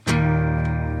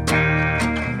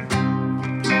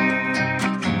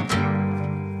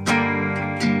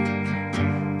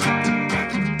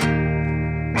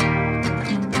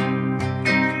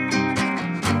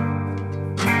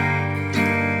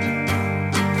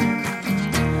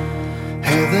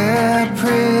there,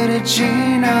 pretty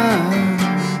Gena?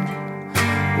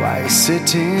 Why you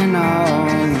sitting all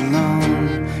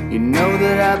alone? You know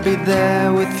that I'd be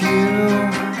there with you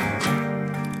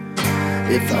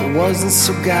if I wasn't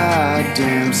so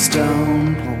goddamn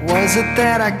stoned. What was it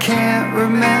that I can't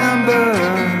remember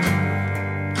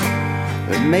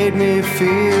that made me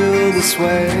feel this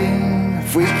way?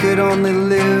 If we could only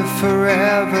live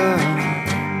forever,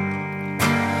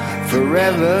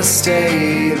 forever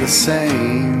stay the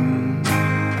same.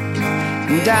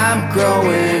 And I'm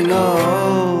growing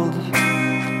old,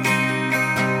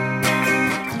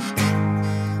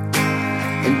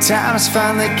 and time's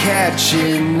finally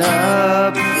catching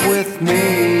up with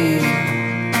me.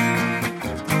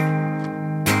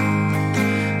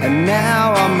 And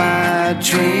now all my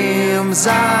dreams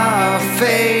are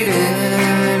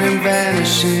fading and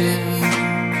vanishing.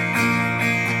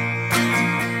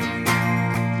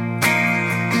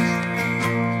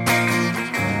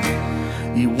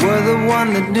 You were the one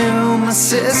that knew my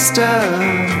sister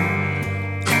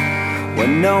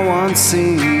when no one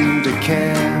seemed to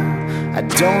care. I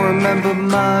don't remember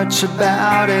much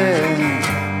about it,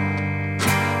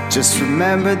 just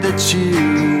remember that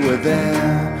you were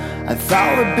there. I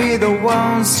thought we'd be the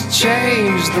ones to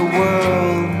change the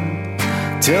world,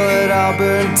 till it all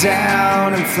burned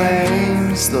down in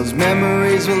flames. Those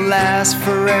memories will last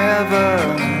forever,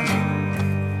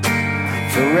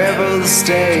 forever they'll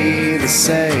stay the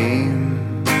same.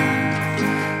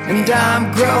 And I'm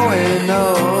growing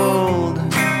old,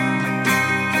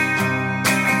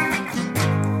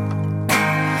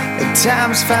 and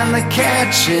time's finally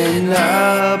catching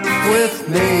up with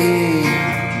me.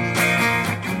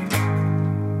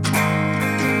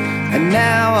 And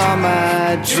now all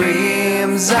my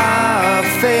dreams are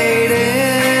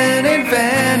fading and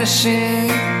vanishing.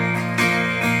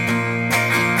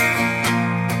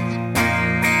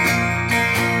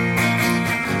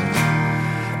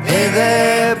 Hey there,